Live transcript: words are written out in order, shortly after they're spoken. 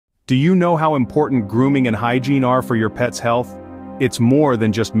Do you know how important grooming and hygiene are for your pet's health? It's more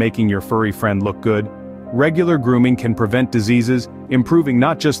than just making your furry friend look good. Regular grooming can prevent diseases, improving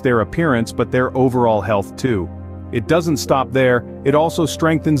not just their appearance but their overall health too. It doesn't stop there, it also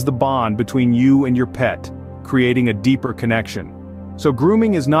strengthens the bond between you and your pet, creating a deeper connection. So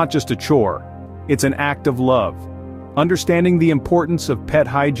grooming is not just a chore, it's an act of love. Understanding the importance of pet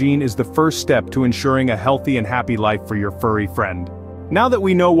hygiene is the first step to ensuring a healthy and happy life for your furry friend. Now that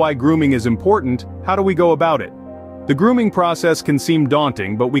we know why grooming is important, how do we go about it? The grooming process can seem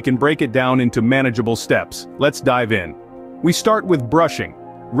daunting, but we can break it down into manageable steps. Let's dive in. We start with brushing.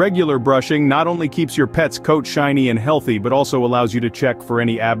 Regular brushing not only keeps your pet's coat shiny and healthy but also allows you to check for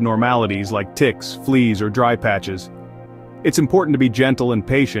any abnormalities like ticks, fleas, or dry patches. It's important to be gentle and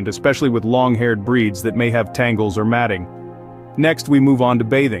patient, especially with long-haired breeds that may have tangles or matting. Next, we move on to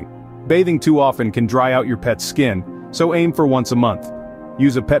bathing. Bathing too often can dry out your pet's skin, so aim for once a month.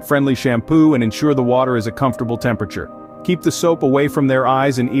 Use a pet-friendly shampoo and ensure the water is a comfortable temperature. Keep the soap away from their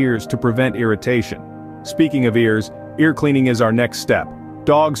eyes and ears to prevent irritation. Speaking of ears, ear cleaning is our next step.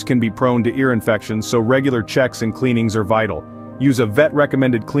 Dogs can be prone to ear infections, so regular checks and cleanings are vital. Use a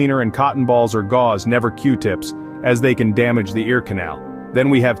vet-recommended cleaner and cotton balls or gauze, never Q-tips, as they can damage the ear canal. Then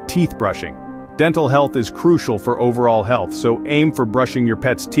we have teeth brushing. Dental health is crucial for overall health, so aim for brushing your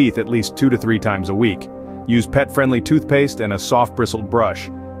pet's teeth at least 2 to 3 times a week. Use pet-friendly toothpaste and a soft bristled brush.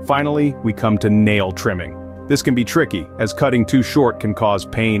 Finally, we come to nail trimming. This can be tricky, as cutting too short can cause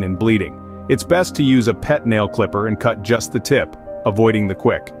pain and bleeding. It's best to use a pet nail clipper and cut just the tip, avoiding the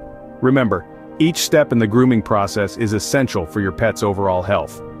quick. Remember, each step in the grooming process is essential for your pet's overall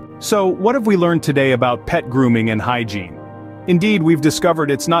health. So, what have we learned today about pet grooming and hygiene? Indeed, we've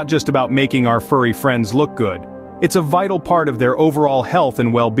discovered it's not just about making our furry friends look good. It's a vital part of their overall health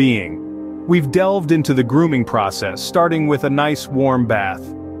and well-being. We've delved into the grooming process, starting with a nice warm bath.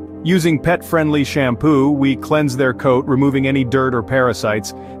 Using pet-friendly shampoo, we cleanse their coat, removing any dirt or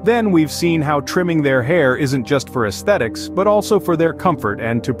parasites. Then we've seen how trimming their hair isn't just for aesthetics, but also for their comfort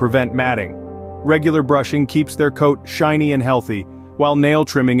and to prevent matting. Regular brushing keeps their coat shiny and healthy, while nail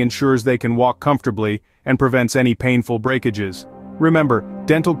trimming ensures they can walk comfortably and prevents any painful breakages. Remember,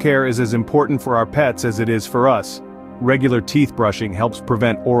 dental care is as important for our pets as it is for us. Regular teeth brushing helps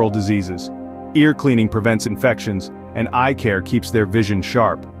prevent oral diseases. Ear cleaning prevents infections, and eye care keeps their vision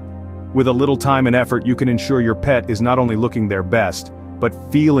sharp. With a little time and effort, you can ensure your pet is not only looking their best, but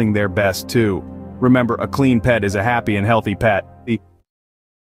feeling their best too. Remember, a clean pet is a happy and healthy pet.